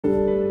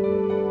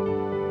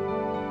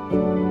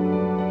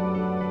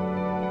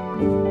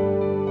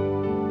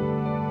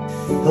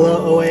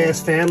Hello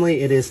OAS family,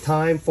 it is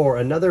time for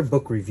another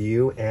book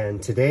review,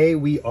 and today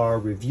we are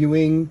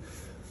reviewing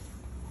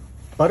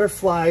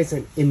Butterflies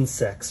and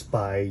Insects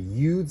by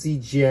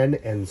Gi-jwung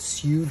and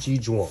Hsiu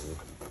Gi-jwung.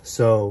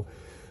 So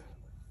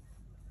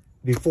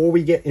before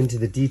we get into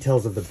the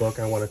details of the book,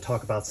 I want to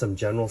talk about some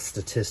general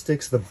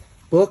statistics. The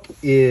book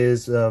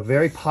is a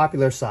very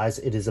popular size.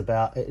 It is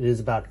about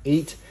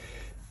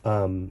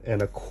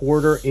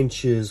 8.25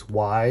 inches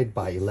wide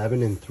by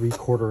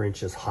 11.75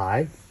 inches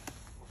high.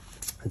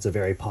 It's a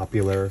very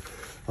popular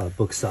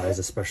book size,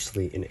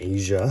 especially in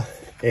Asia.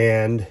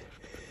 And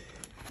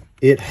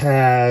it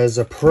has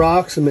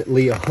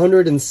approximately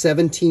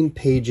 117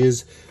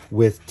 pages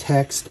with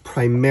text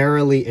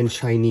primarily in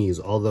Chinese,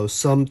 although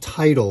some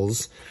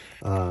titles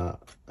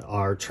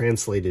are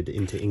translated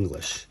into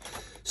English.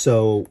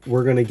 So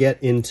we're going to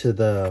get into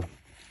the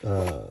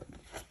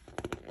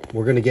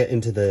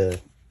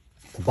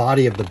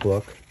body of the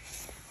book.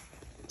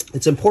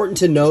 It's important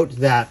to note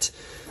that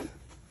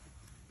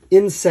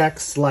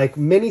insects, like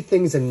many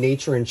things in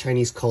nature and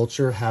Chinese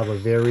culture, have a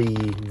very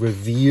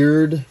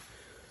revered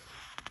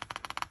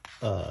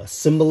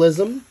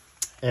symbolism.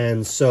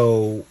 And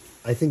so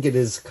I think it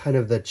is kind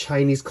of the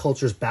Chinese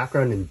culture's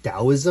background in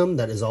Taoism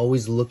that is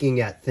always looking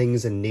at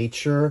things in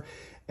nature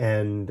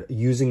and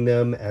using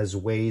them as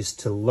ways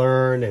to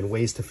learn and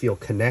ways to feel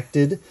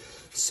connected.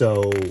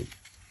 So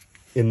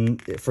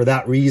for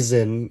that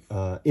reason,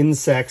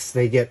 insects,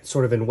 they get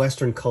sort of in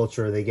Western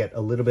culture, they get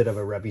a little bit of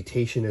a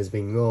reputation as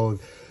being, oh,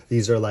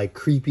 these are like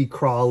creepy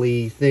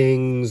crawly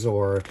things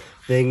or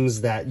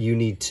things that you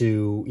need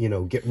to,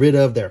 get rid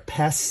of. They're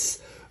pests.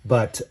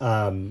 But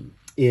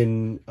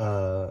in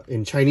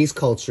Chinese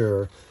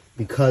culture,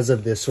 because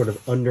of this sort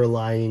of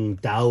underlying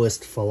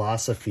Taoist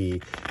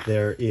philosophy,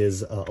 there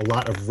is a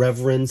lot of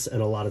reverence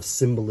and a lot of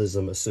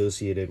symbolism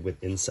associated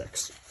with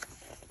insects.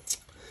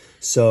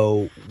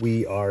 So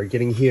we are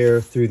getting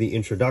here through the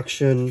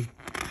introduction,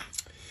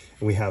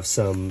 and we have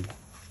some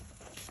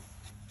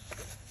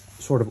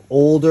sort of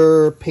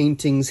older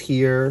paintings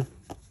here,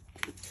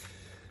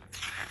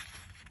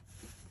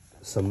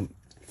 some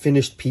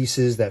finished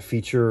pieces that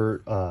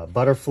feature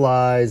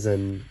butterflies,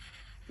 and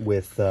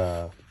with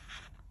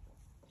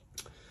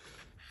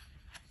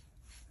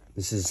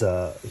this is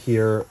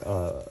here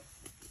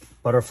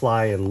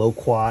butterfly and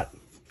loquat.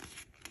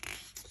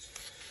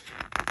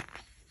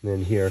 And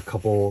then here a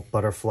couple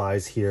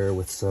butterflies here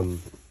with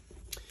some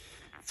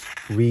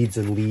reeds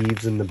and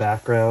leaves in the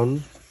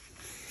background.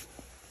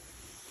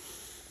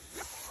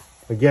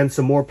 Again,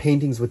 some more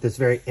paintings with this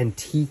very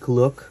antique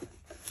look.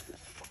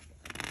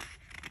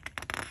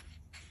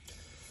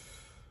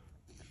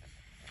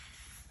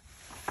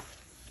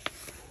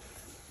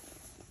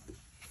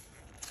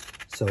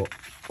 So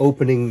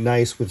opening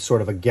nice with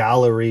sort of a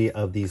gallery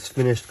of these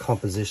finished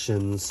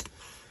compositions.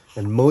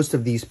 And most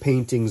of these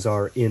paintings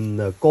are in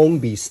the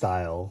gongbi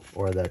style,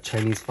 or the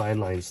Chinese fine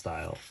line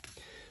style.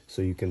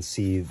 So you can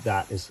see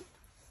that is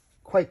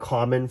quite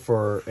common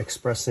for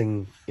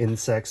expressing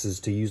insects,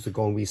 is to use the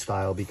gongbi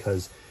style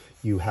because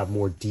you have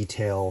more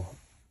detail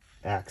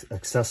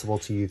accessible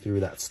to you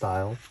through that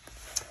style.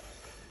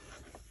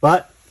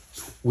 But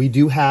we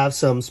do have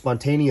some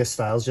spontaneous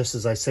styles. Just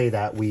as I say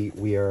that,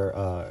 we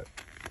are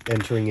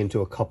entering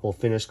into a couple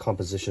finished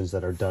compositions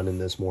that are done in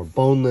this more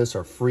boneless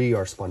or free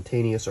or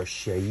spontaneous or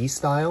Hsiu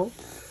style.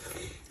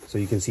 So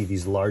you can see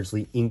these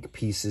largely ink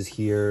pieces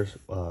here.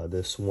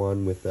 This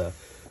one with the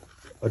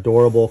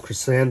adorable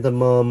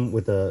chrysanthemum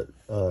with a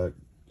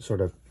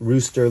sort of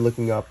rooster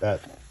looking up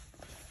at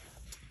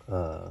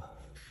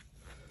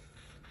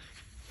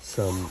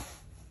some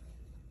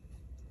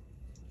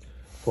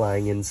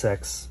flying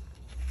insects,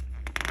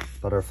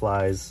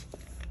 butterflies.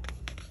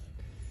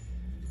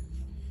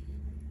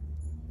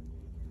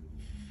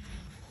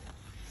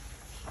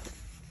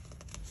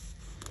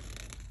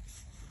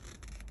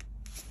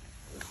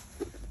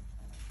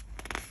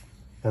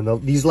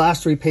 And these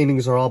last three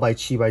paintings are all by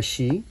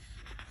Hsiu.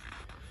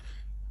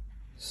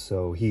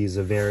 So he's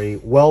a very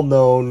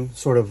well-known,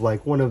 sort of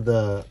like one of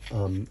the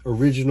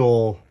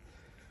original,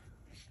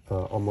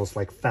 almost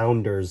like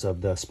founders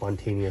of the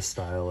spontaneous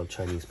style of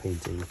Chinese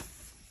painting.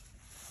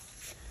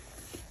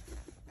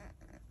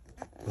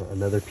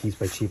 Another piece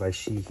by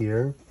Hsiu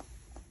here.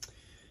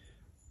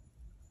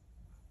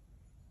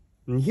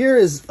 And here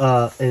is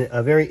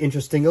a very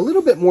interesting, a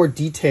little bit more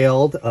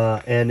detailed,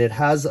 and it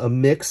has a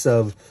mix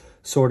of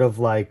sort of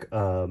like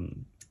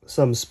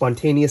some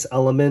spontaneous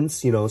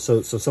elements,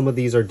 so some of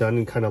these are done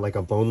in kind of like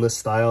a boneless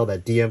style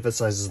that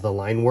de-emphasizes the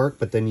line work,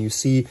 but then you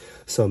see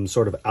some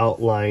sort of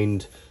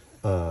outlined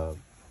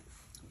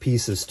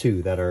pieces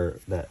too that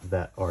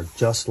are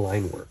just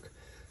line work.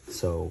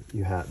 So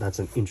that's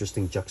an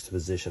interesting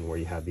juxtaposition where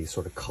you have these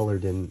sort of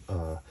colored in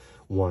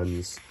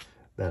ones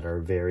that are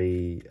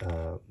very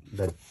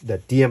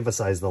that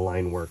de-emphasize the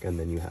line work, and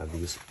then you have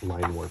these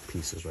line work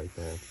pieces right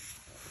there.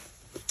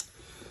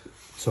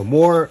 So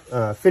more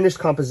finished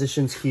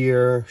compositions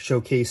here,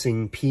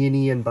 showcasing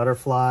peony and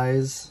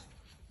butterflies.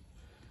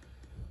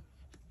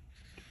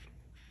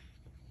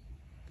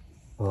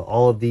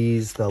 All of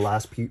these, the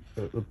last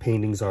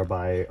paintings are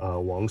by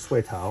Wang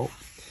Suitao.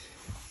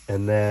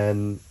 And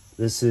then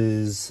this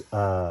is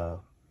a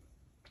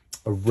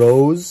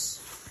rose.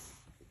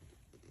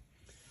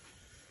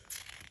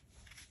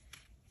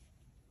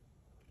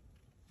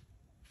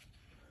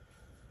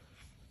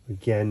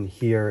 Again,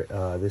 here,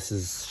 this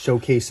is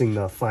showcasing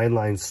the fine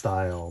line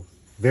style.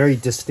 Very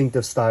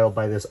distinctive style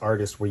by this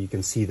artist, where you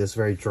can see this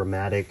very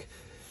dramatic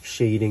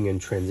shading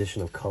and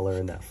transition of color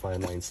in that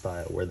fine line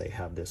style, where they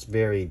have this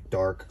very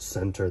dark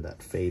center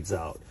that fades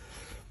out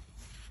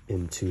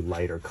into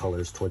lighter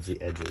colors towards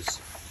the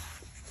edges.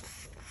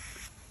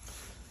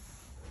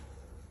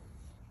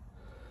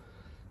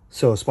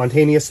 So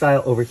spontaneous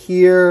style over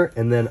here,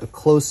 and then a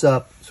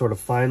close-up sort of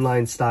fine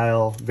line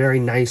style. Very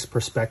nice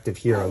perspective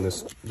here on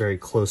this very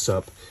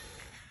close-up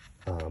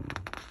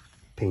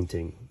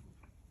painting.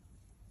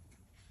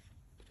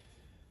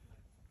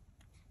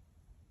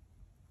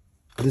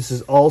 This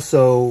is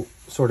also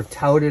sort of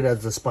touted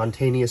as a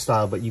spontaneous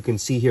style, but you can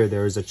see here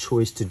there is a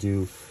choice to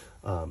do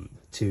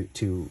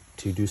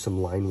do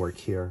some line work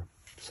here,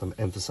 some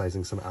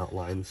emphasizing some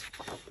outlines,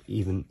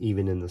 even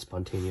in the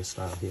spontaneous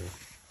style here.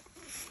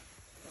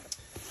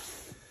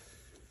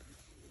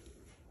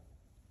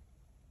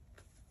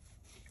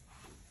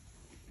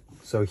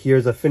 So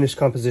here's a finished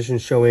composition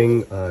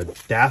showing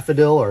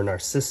daffodil or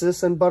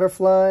narcissus and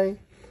butterfly.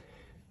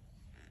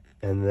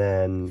 And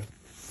then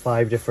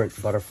 5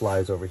 different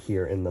butterflies over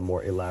here in the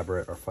more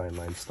elaborate or fine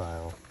line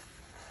style.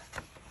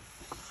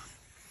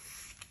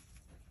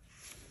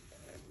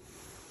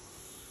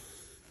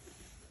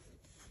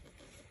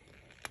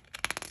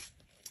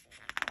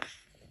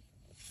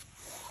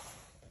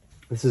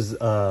 This is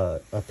a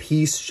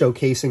piece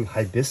showcasing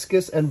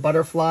hibiscus and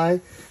butterfly,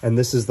 and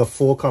this is the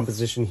full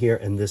composition here,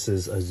 and this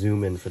is a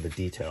zoom in for the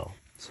detail.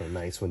 So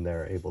nice when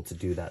they're able to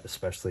do that,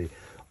 especially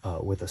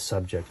with a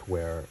subject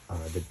where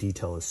the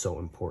detail is so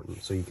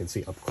important. So you can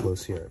see up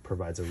close here, it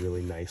provides a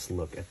really nice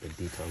look at the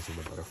details of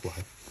the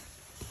butterfly.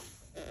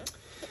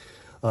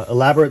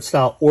 Elaborate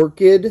style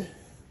orchid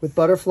with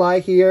butterfly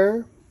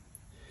here.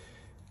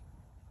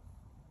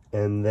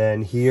 And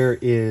then here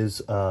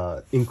is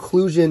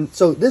inclusion.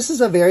 So this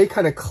is a very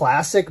kind of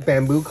classic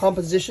bamboo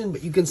composition,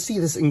 but you can see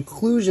this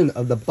inclusion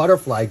of the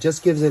butterfly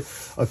just gives it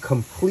a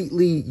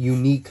completely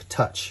unique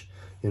touch.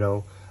 You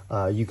know,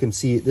 you can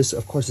see this,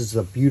 of course, is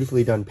a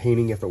beautifully done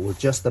painting. If it were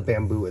just the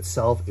bamboo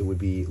itself, it would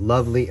be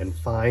lovely and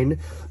fine.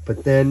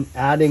 But then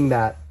adding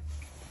that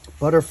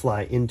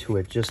butterfly into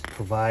it just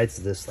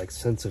provides this like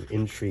sense of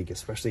intrigue,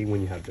 especially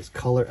when you have this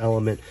color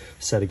element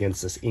set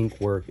against this ink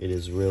work. It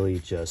is really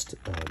just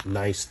a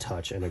nice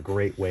touch and a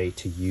great way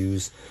to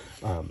use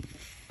an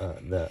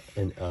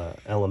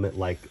element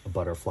like a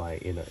butterfly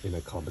in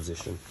a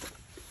composition.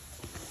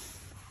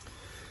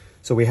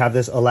 So we have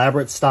this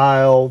elaborate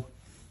style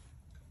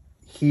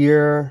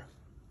here,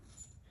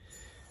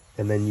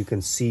 and then you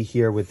can see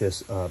here with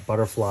this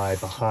butterfly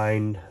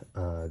behind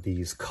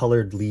these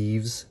colored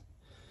leaves.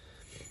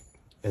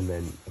 And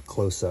then a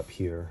close-up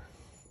here.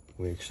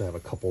 We actually have a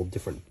couple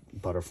different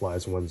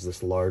butterflies. One's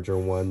this larger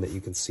one that you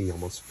can see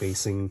almost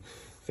facing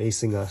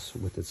us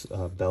with its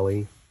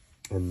belly.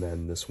 And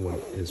then this one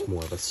is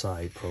more of a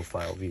side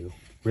profile view.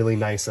 Really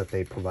nice that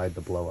they provide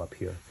the blow up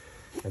here.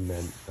 And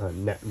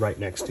then right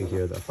next to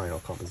here, the final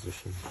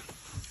composition.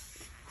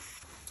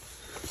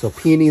 So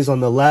peonies on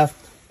the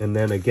left, and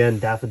then again,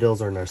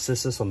 daffodils or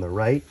narcissus on the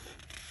right.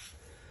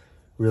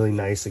 Really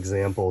nice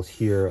examples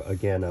here,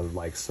 again, of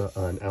like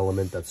an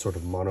element that's sort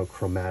of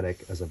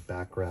monochromatic as a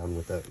background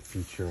with a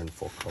feature in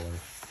full color.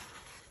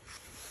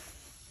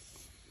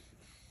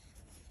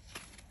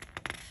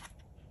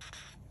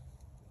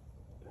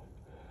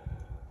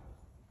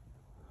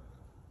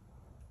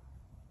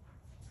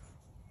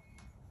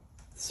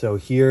 So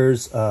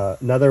here's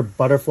another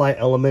butterfly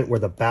element where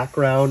the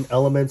background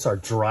elements are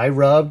dry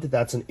rubbed.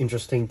 That's an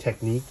interesting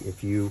technique.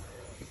 If you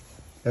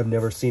I've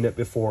never seen it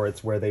before.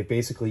 It's where they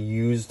basically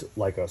used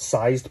like a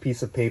sized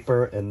piece of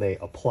paper and they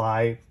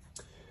apply,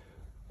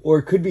 or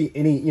it could be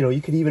any, you know,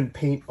 you could even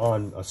paint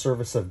on a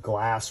surface of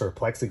glass or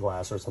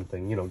plexiglass or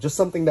something, you know, just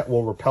something that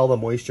will repel the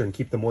moisture and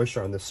keep the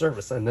moisture on the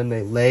surface. And then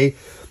they lay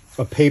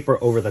a paper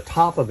over the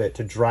top of it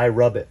to dry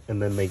rub it.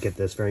 And then they get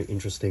this very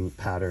interesting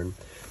pattern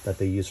that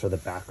they use for the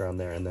background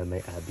there. And then they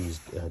add these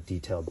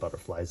detailed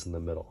butterflies in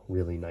the middle.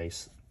 Really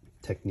nice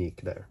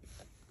technique there.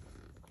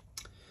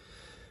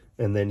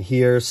 And then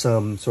here's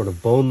some sort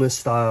of boneless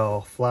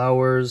style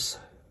flowers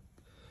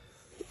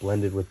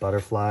blended with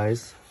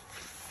butterflies.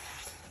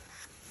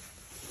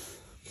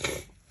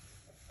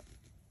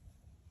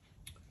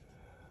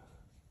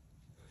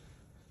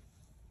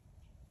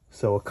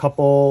 So a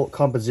couple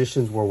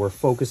compositions where we're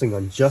focusing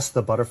on just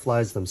the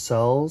butterflies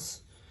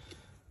themselves,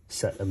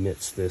 set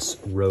amidst this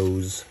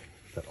rose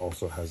that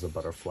also has a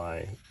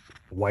butterfly,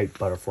 white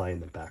butterfly in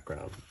the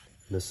background.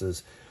 This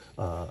is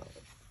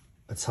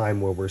a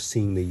time where we're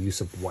seeing the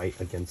use of white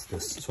against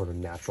this sort of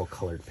natural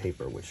colored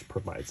paper, which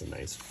provides a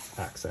nice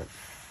accent.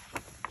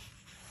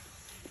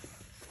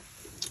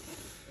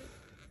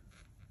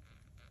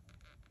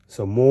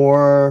 So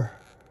more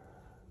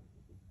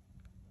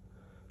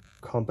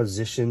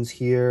compositions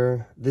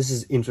here. This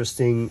is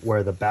interesting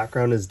where the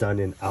background is done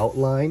in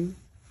outline.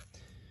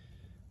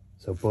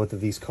 So both of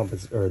these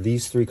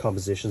these three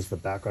compositions, the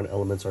background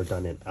elements are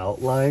done in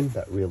outline.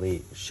 That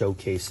really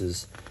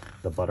showcases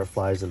the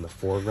butterflies in the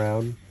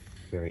foreground.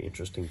 Very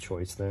interesting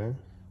choice there.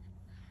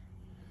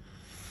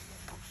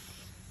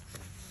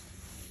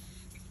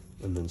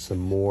 And then some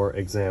more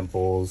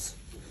examples.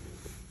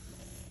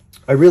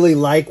 I really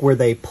like where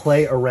they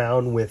play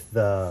around with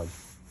the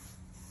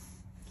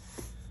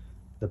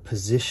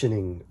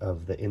positioning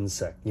of the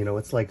insect. You know,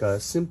 it's like a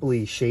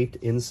simply shaped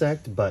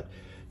insect, but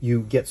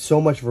you get so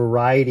much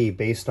variety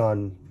based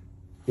on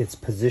its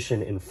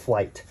position in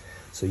flight.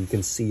 So you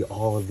can see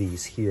all of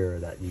these here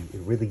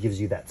it really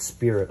gives you that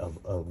spirit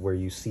of where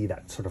you see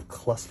that sort of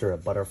cluster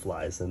of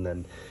butterflies, and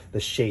then the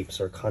shapes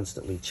are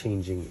constantly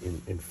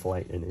changing in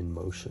flight and in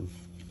motion.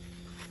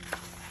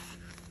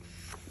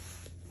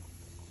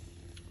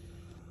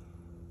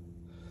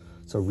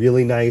 So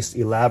really nice,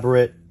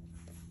 elaborate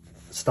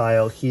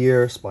style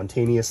here,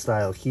 spontaneous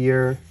style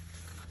here.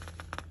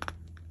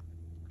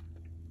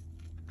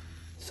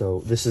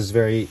 So this is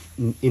very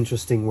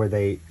interesting where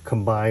they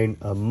combine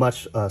a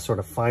much sort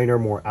of finer,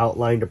 more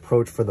outlined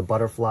approach for the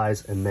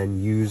butterflies, and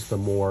then use the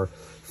more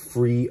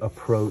free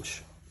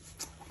approach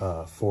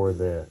for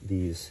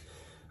these,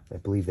 I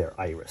believe they're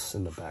iris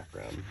in the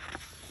background.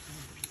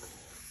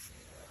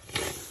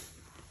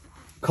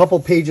 Couple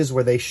pages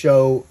where they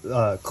show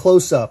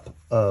close-up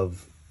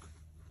of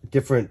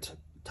different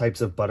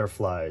types of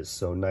butterflies.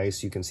 So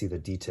nice, you can see the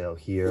detail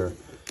here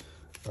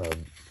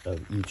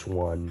of each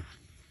one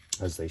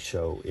as they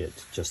show it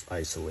just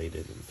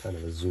isolated, and kind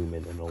of a zoom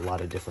in, and a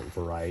lot of different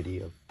variety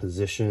of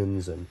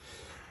positions and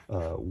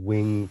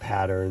wing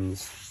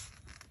patterns.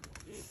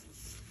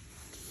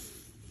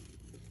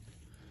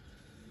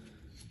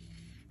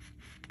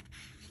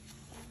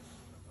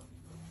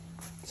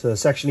 So a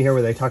section here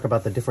where they talk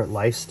about the different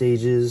life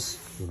stages.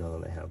 You know,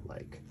 they have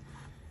like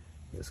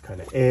this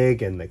kind of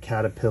egg and the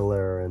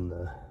caterpillar and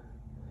the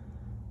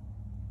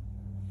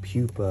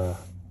pupa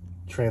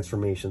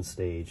transformation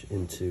stage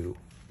into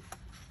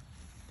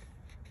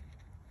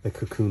the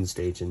cocoon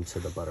stage into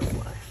the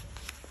butterfly.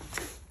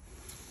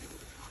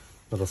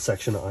 Little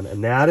section on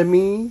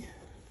anatomy.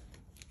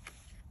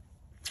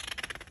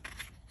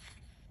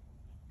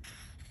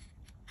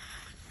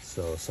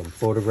 So some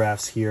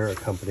photographs here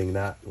accompanying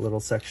that little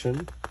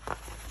section.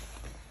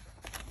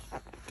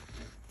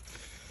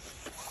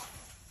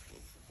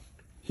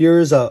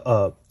 Here's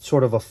a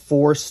sort of a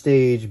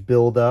 4-stage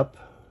build-up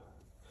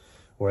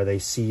where they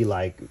see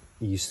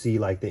you see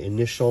the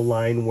initial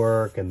line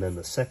work, and then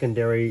the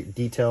secondary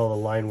detail of the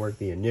line work,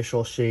 the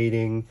initial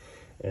shading,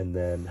 and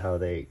then how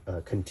they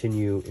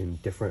continue in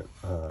different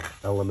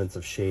elements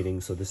of shading.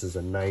 So this is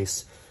a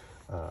nice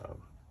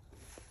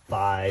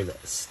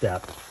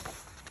 5-step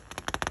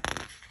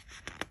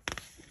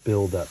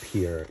build up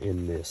here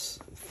in this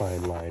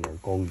fine line or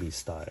gongbi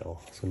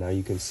style. So now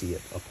you can see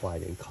it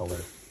applied in color.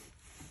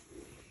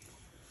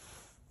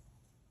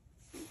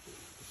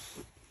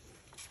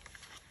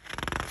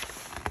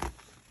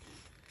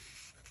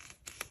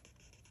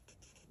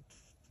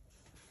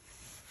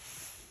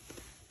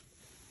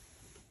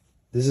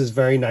 This is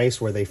very nice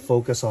where they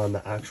focus on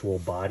the actual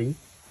body.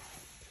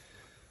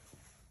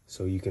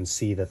 So you can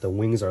see that the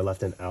wings are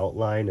left in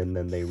outline, and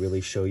then they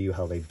really show you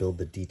how they build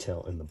the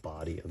detail in the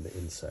body of the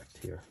insect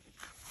here.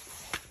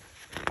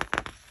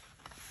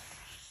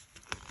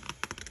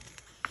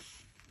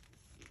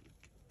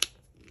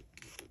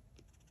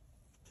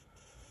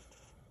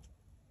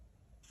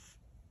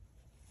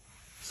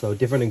 So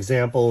different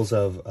examples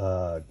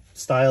of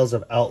styles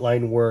of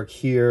outline work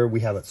here. We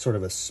have a sort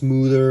of a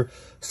smoother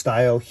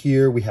style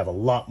here. We have a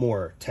lot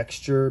more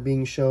texture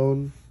being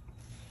shown.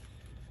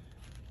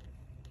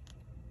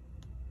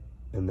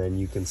 And then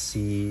you can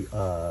see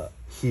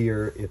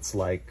here it's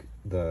like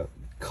the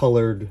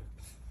colored,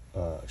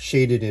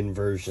 shaded in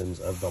versions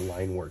of the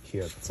line work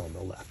here that's on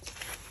the left.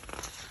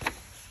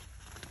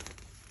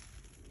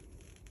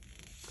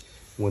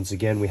 Once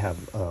again, we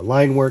have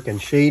line work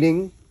and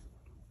shading.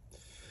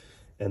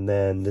 And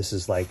then this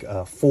is like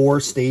 4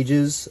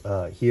 stages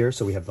here.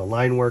 So we have the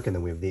line work, and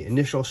then we have the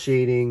initial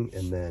shading,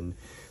 and then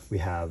we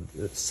have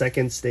the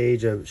second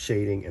stage of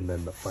shading, and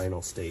then the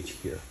final stage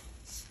here.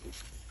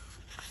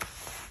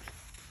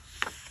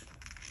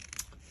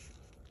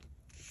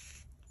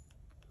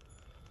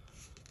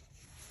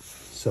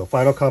 So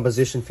final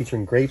composition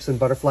featuring grapes and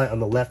butterfly on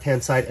the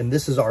left-hand side. And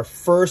this is our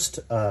first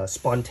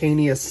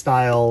spontaneous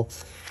style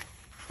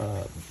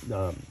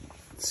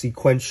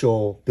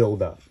sequential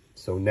buildup.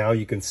 So now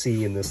you can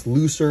see in this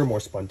looser, more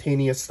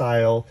spontaneous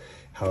style,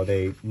 how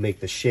they make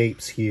the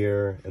shapes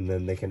here, and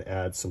then they can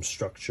add some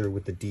structure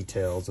with the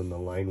details and the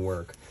line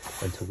work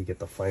until we get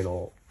the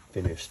final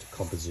finished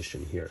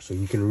composition here. So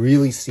you can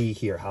really see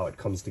here how it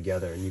comes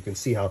together, and you can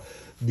see how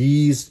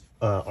these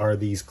are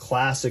these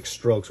classic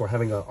strokes. We're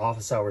having an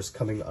office hours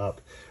coming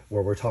up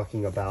where we're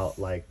talking about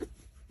like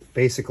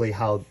basically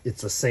how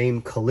it's the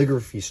same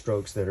calligraphy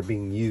strokes that are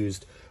being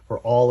used for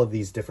all of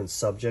these different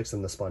subjects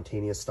and the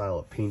spontaneous style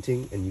of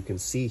painting. And you can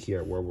see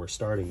here where we're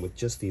starting with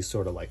just these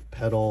sort of like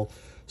petal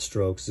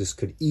strokes. This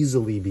could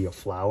easily be a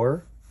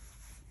flower,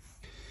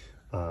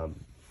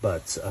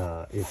 but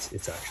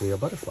it's actually a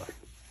butterfly.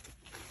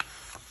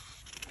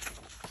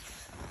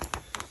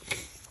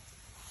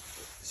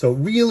 So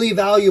really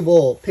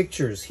valuable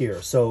pictures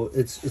here. So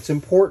it's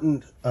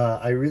important.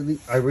 I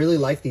really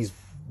like these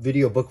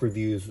video book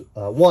reviews.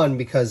 One,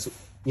 because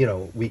you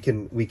know we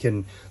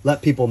can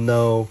let people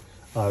know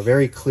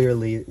very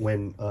clearly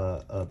when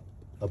a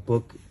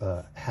book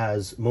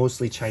has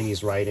mostly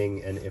Chinese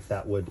writing, and if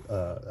that would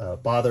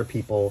bother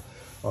people,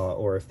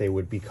 or if they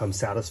would become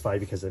satisfied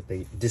because if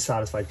they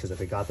dissatisfied because if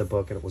they got the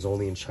book and it was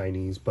only in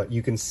Chinese. But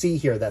you can see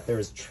here that there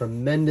is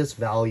tremendous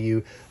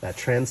value that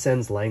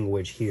transcends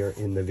language here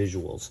in the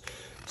visuals.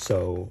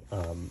 So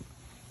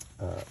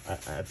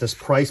at this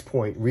price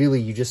point,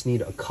 really you just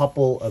need a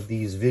couple of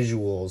these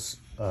visuals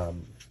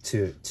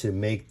to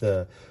make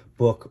the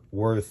book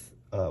worth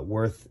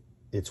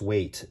its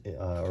weight,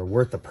 or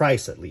worth the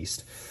price at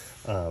least.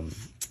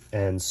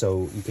 And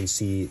so you can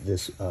see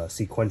this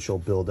sequential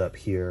buildup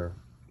here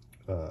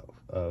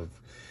of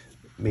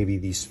maybe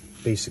these,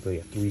 basically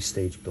a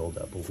 3-stage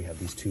buildup where we have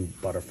these two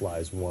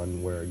butterflies,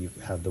 one where you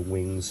have the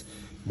wings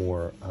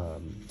more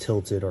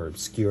tilted or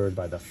obscured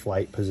by the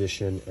flight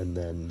position, and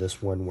then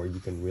this one where you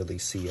can really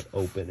see it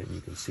open and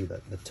you can see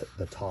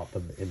the top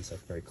of the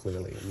insect very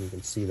clearly, and you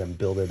can see them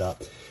build it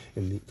up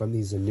from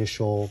these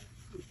initial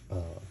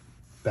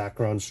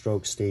background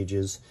stroke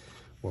stages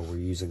where we're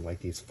using like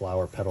these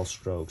flower petal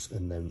strokes,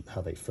 and then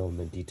how they fill in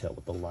the detail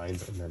with the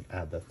lines, and then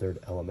add the third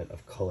element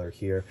of color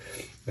here.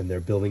 And they're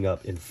building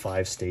up in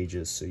 5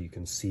 stages, so you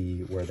can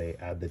see where they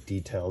add the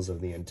details of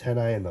the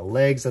antennae and the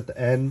legs at the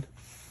end.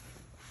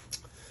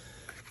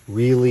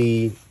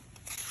 Really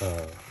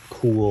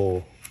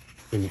cool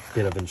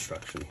bit of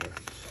instruction here.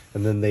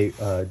 And then they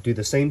do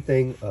the same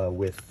thing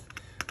with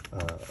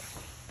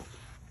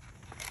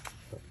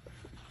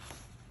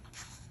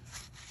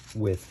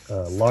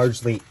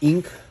largely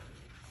ink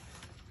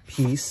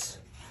piece.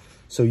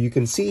 So you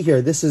can see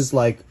here, this is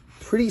like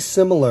pretty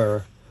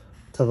similar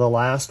to the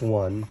last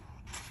one,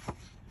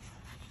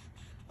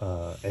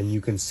 and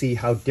you can see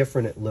how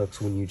different it looks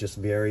when you just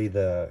vary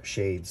the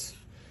shades.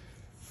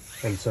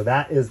 And so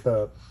that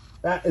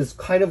is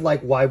kind of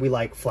like why we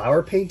like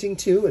flower painting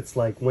too. It's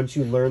like once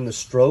you learn the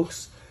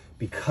strokes,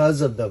 because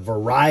of the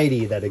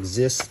variety that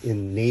exists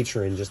in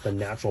nature and just the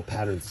natural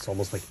patterns, it's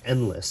almost like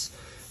endless,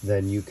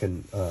 then you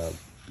can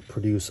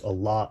produce a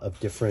lot of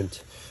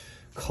different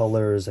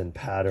colors and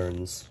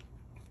patterns.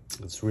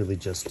 It's really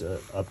just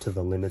up to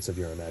the limits of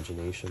your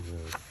imagination,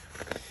 really.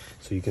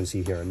 So you can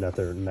see here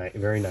another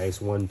very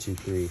nice 1, 2,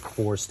 3,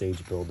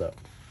 4-stage buildup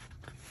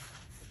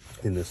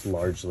in this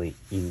largely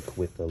ink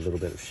with a little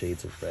bit of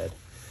shades of red.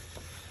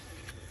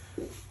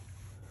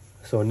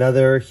 So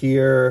another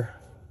here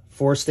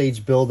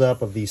 4-stage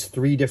buildup of these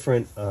 3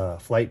 different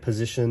flight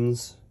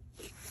positions,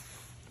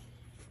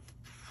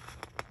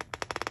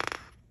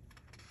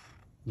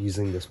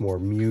 using this more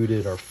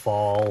muted or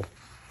fall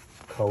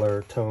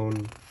color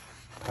tone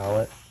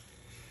palette.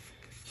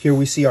 Here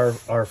we see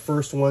our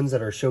first ones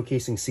that are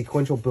showcasing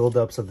sequential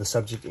buildups of the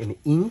subject in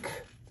ink.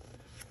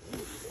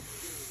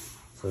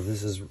 So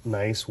this is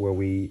nice, where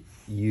we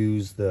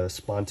use the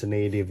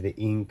spontaneity of the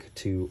ink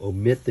to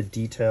omit the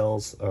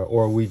details,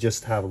 or we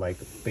just have like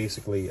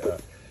basically a,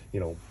 you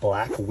know,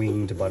 black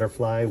winged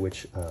butterfly,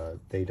 which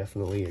they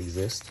definitely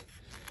exist.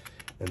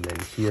 And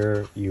then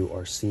here you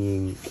are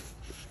seeing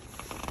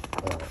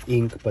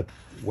ink, but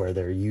where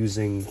they're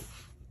using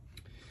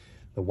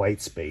the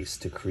white space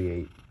to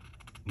create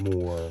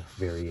more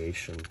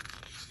variation,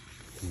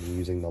 and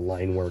using the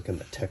line work and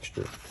the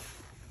texture.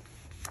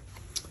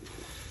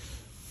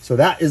 So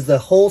that is the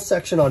whole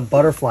section on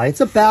butterfly. It's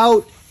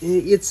about,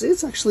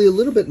 it's actually a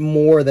little bit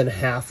more than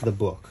half the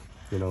book,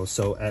 you know.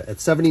 So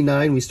at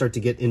 79 we start to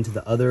get into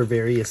the other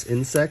various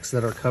insects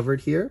that are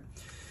covered here.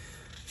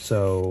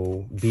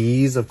 So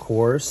bees, of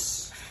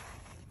course,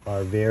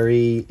 are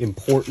very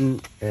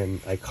important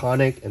and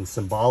iconic and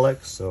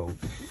symbolic. So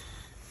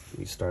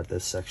we start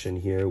this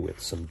section here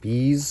with some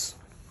bees.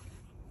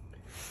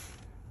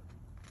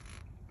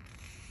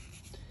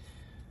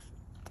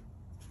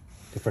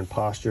 Different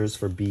postures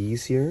for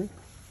bees here.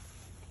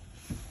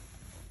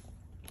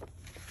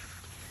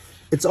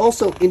 It's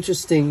also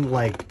interesting,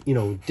 like, you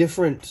know,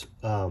 different,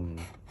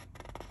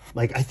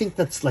 like, I think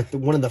that's like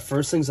one of the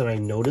first things that I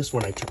noticed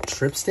when I took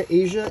trips to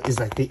Asia is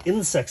like the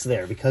insects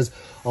there, because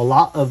a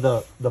lot of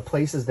the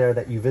places there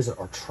that you visit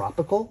are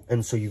tropical,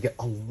 and so you get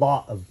a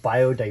lot of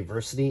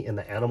biodiversity in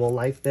the animal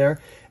life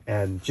there,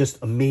 and just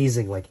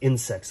amazing like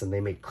insects, and they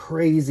make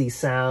crazy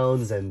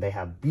sounds, and they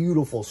have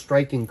beautiful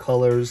striking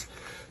colors.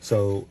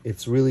 So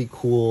it's really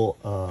cool.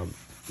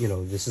 You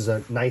know, this is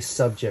a nice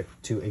subject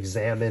to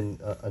examine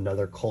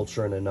another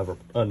culture and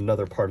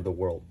another part of the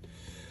world.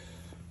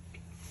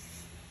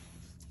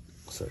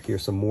 So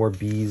here's some more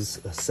bees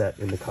set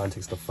in the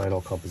context of final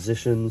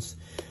compositions.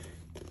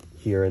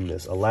 Here in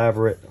this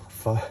elaborate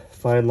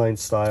fine line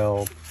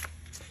style.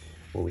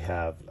 where we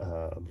have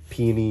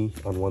peony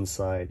on one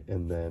side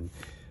and then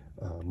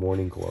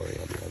morning glory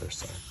on the other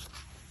side.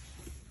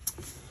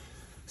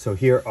 So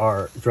here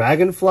are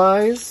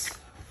dragonflies,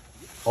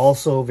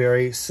 also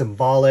very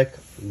symbolic,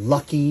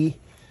 lucky,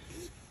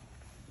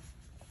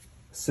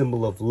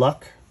 symbol of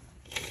luck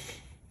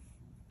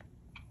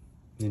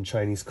in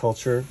Chinese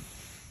culture.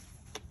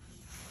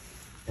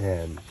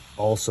 And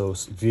also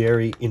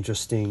very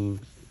interesting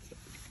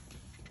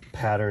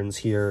patterns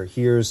here.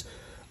 Here's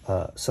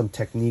some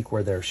technique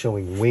where they're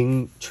showing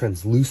wing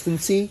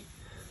translucency.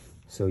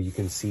 So you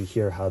can see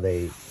here how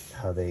they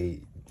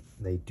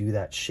do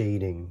that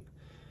shading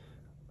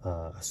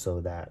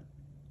so that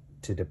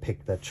to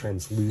depict the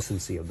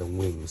translucency of the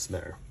wings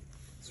there.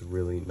 It's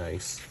really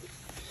nice.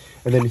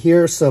 And then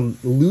here are some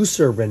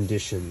looser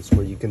renditions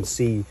where you can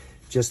see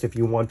just if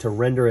you want to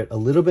render it a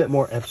little bit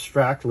more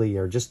abstractly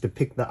or just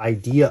depict the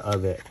idea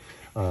of it.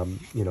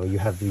 You know, you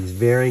have these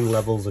varying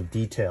levels of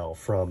detail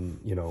from,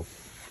 you know,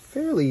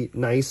 fairly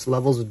nice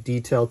levels of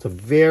detail to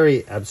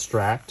very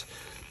abstract,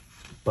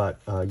 but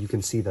you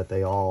can see that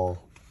they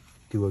all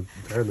do a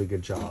fairly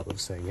good job of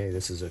saying, hey,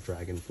 this is a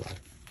dragonfly.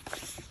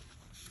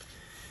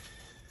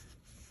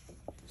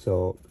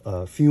 So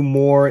a few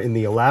more in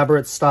the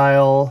elaborate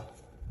style.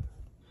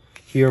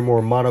 Here,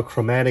 more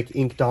monochromatic,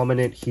 ink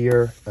dominant.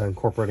 Here,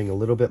 incorporating a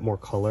little bit more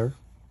color.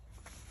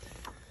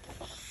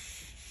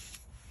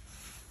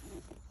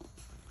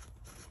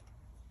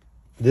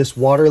 This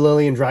water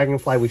lily and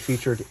dragonfly we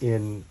featured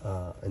in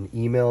an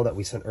email that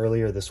we sent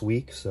earlier this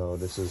week. So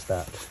this is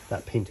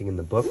that painting in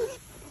the book.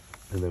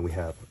 And then we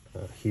have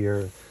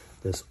here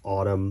this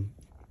autumn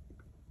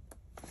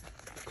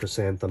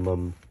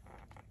chrysanthemum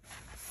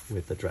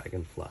with the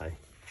dragonfly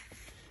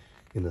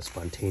in the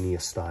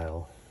spontaneous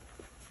style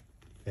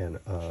and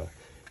a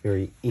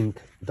very ink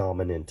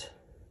dominant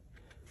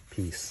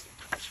piece.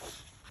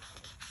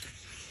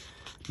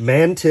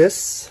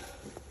 Mantis,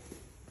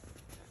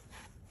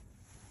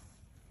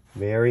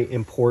 very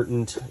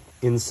important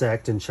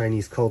insect in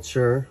Chinese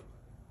culture,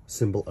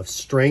 symbol of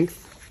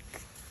strength.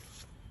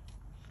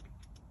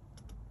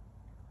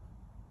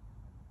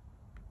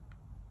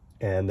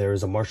 And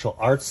there's a martial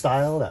arts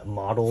style that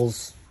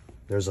models,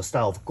 there's a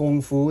style of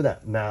Kung Fu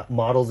that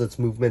models its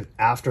movement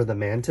after the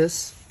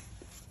mantis.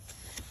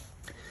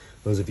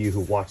 Those of you who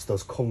watch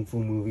those Kung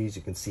Fu movies,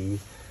 you can see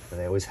that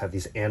they always have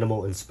these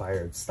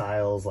animal-inspired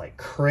styles like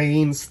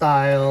crane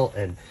style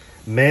and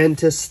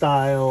mantis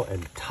style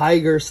and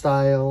tiger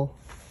style.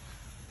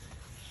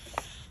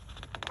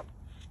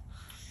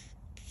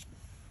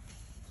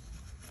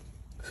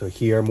 So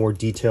here are more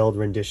detailed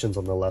renditions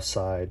on the left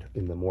side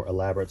in the more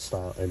elaborate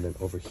style. And then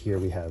over here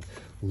we have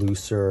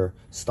looser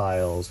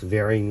styles,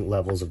 varying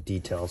levels of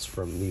details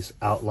from these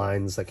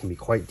outlines that can be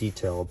quite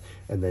detailed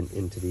and then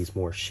into these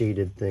more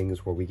shaded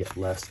things where we get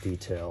less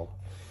detail.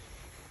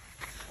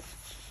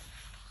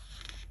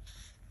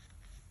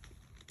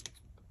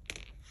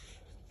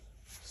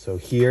 So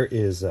here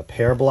is a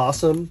pear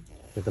blossom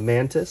with the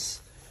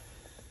mantis.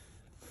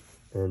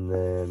 And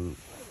then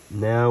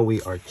now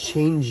we are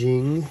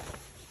changing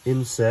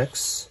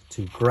insects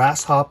to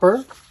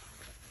grasshopper.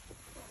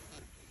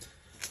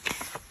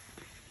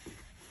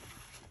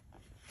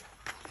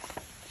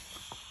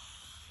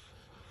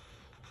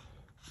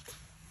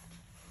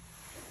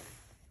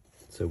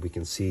 So we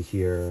can see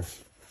here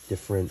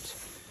different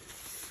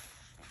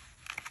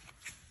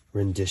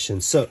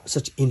renditions. So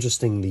such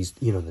interesting, these,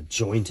 you know, the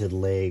jointed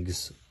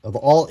legs of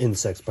all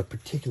insects, but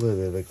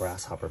particularly the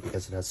grasshopper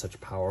because it has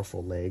such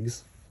powerful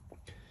legs.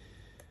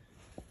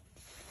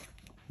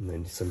 And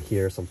then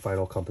some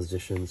final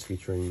compositions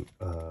featuring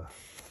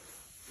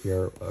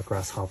here a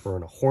grasshopper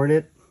and a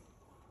hornet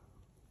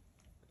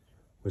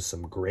with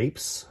some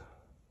grapes.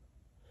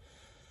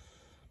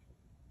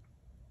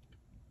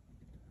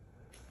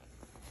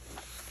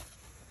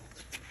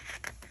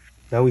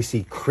 Now we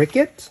see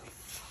cricket.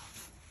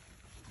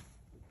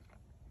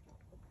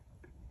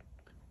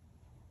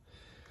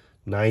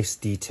 Nice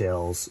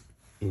details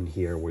in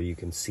here where you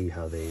can see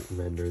how they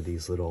render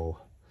these little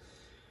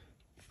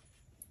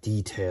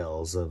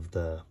details of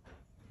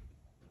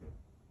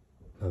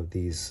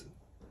these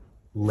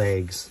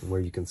legs, where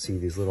you can see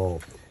these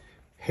little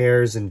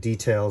hairs and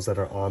details that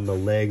are on the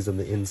legs of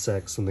the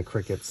insects and the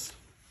crickets.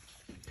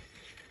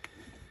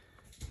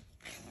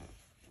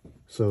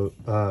 So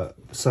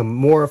some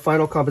more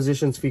final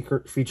compositions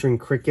featuring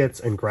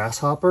crickets and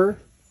grasshopper.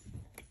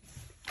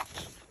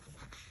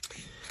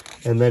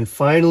 And then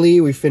finally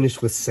we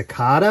finished with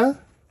cicada.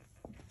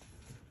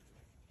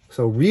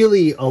 So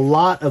really a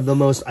lot of the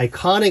most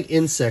iconic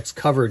insects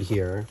covered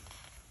here,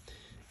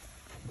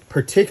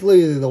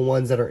 particularly the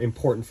ones that are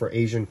important for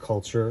Asian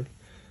culture.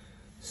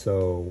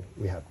 So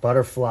we have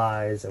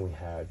butterflies, and we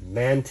had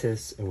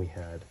mantis, and we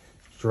had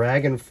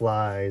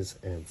dragonflies,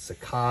 and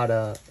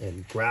cicada,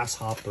 and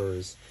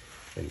grasshoppers,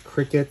 and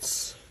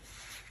crickets.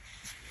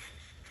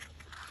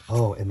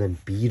 Oh, and then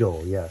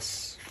beetle,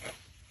 yes.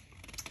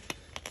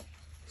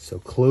 So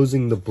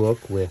closing the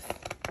book with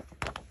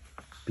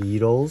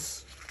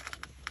beetles.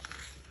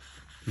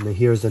 And then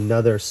here's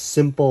another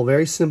simple,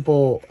 very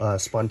simple,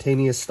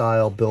 spontaneous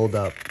style build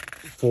up,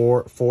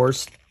 four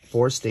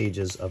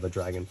stages of a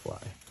dragonfly.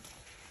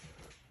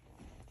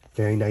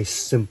 Very nice,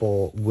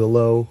 simple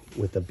willow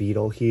with a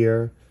beetle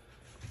here.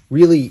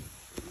 Really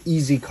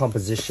easy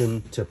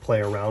composition to play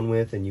around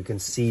with, and you can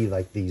see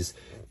like these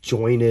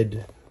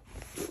jointed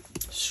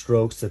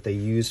strokes that they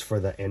use for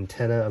the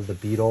antenna of the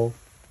beetle.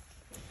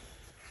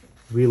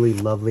 Really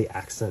lovely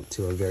accent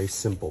to a very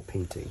simple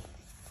painting.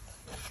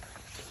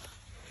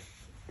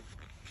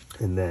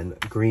 And then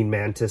green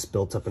mantis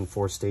built up in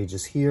 4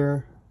 stages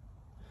here.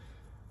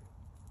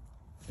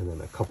 And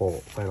then a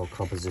couple final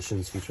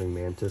compositions featuring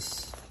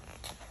mantis.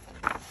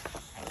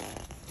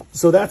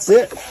 So that's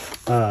it.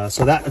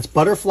 It's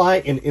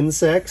Butterfly and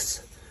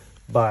Insects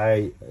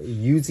by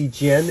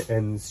Gi-jwung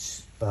and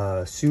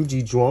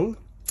Gi-jwung.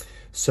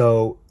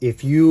 So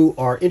if you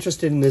are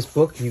interested in this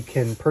book, you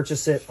can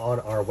purchase it on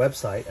our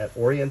website at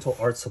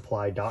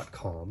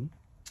orientalartsupply.com.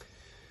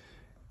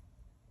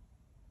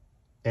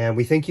 And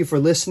we thank you for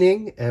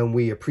listening, and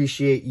we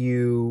appreciate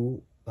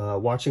you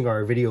watching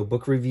our video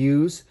book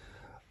reviews.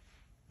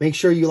 Make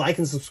sure you like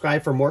and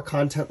subscribe for more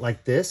content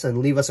like this, and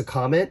leave us a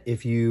comment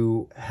if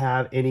you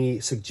have any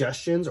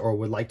suggestions or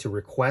would like to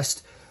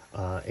request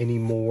any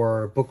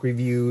more book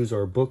reviews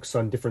or books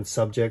on different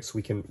subjects.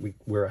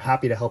 We're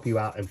happy to help you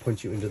out and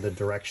point you into the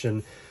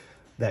direction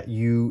that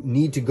you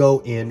need to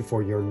go in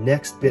for your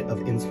next bit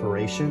of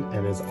inspiration.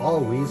 And as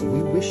always,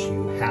 we wish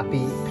you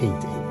happy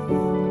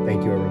painting.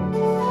 Thank you,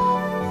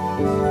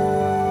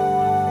 everyone.